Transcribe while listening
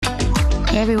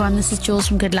Hey everyone, this is Jules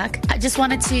from Good Luck. I just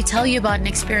wanted to tell you about an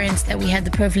experience that we had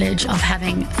the privilege of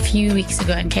having a few weeks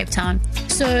ago in Cape Town.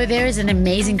 So there is an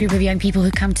amazing group of young people who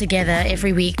come together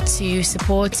every week to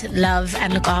support, love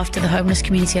and look after the homeless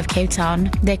community of Cape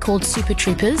Town. They're called Super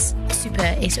Troopers. Super,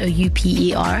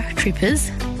 S-O-U-P-E-R,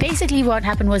 Troopers. Basically what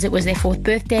happened was it was their 4th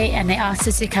birthday and they asked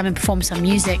us to come and perform some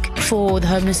music for the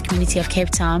homeless community of Cape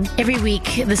Town. Every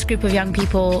week this group of young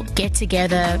people get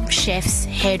together, chefs,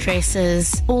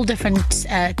 hairdressers, all different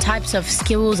types of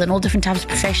skills and all different types of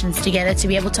professions together to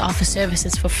be able to offer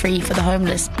services for free for the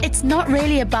homeless. It's not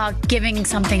really about giving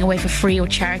something away for free or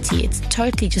charity. It's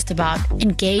totally just about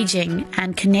engaging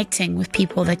and connecting with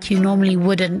people that you normally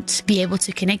wouldn't be able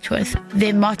to connect with.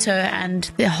 Their motto and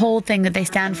the whole thing that they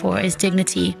stand for is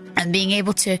dignity and being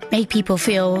able to make people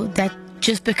feel that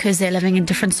just because they're living in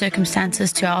different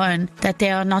circumstances to our own, that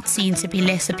they are not seen to be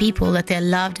lesser people, that they're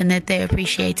loved and that they're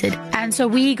appreciated. And so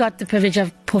we got the privilege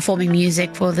of performing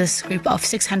music for this group of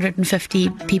 650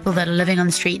 people that are living on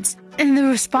the streets. And the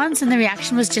response and the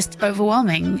reaction was just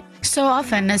overwhelming. So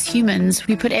often as humans,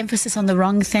 we put emphasis on the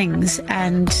wrong things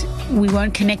and we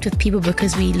won't connect with people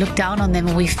because we look down on them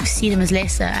or we see them as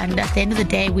lesser. And at the end of the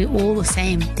day, we're all the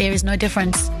same. There is no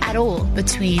difference at all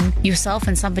between yourself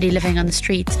and somebody living on the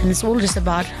streets. And it's all just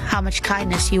about how much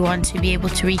kindness you want to be able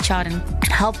to reach out and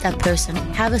help that person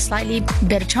have a slightly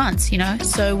better chance, you know?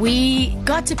 So we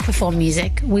got to perform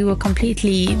music. We were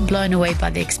completely blown away by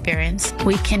the experience.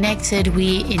 We connected,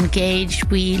 we engaged,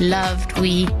 we loved,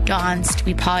 we danced,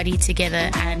 we partied together,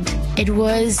 and it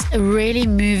was a really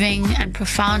moving and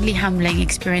profoundly humbling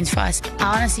experience for us.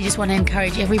 I honestly just want to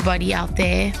encourage everybody out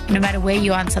there, no matter where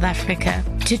you are in South Africa,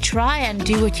 to try and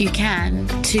do what you can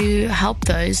to help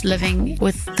those living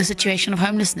with the situation of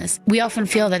homelessness. We often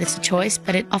feel that it's a choice,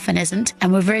 but it often isn't,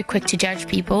 and we're very quick to judge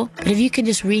people. But if you can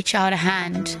just reach out a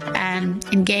hand and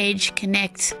engage,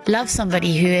 connect, love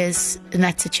somebody who is in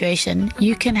that situation,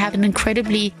 you can have an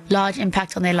incredibly large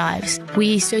impact on their lives.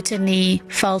 We certainly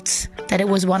felt that it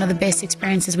was one of the best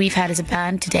experiences we've had as a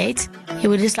band to date. I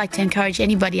would just like to encourage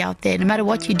anybody out there, no matter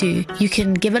what you do, you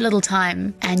can give a little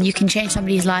time and you can change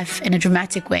somebody's life in a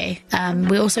dramatic way.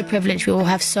 We're also privileged. We all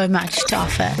have so much to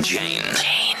offer. Jane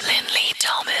Lindley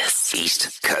Thomas,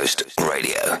 East Coast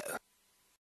Radio.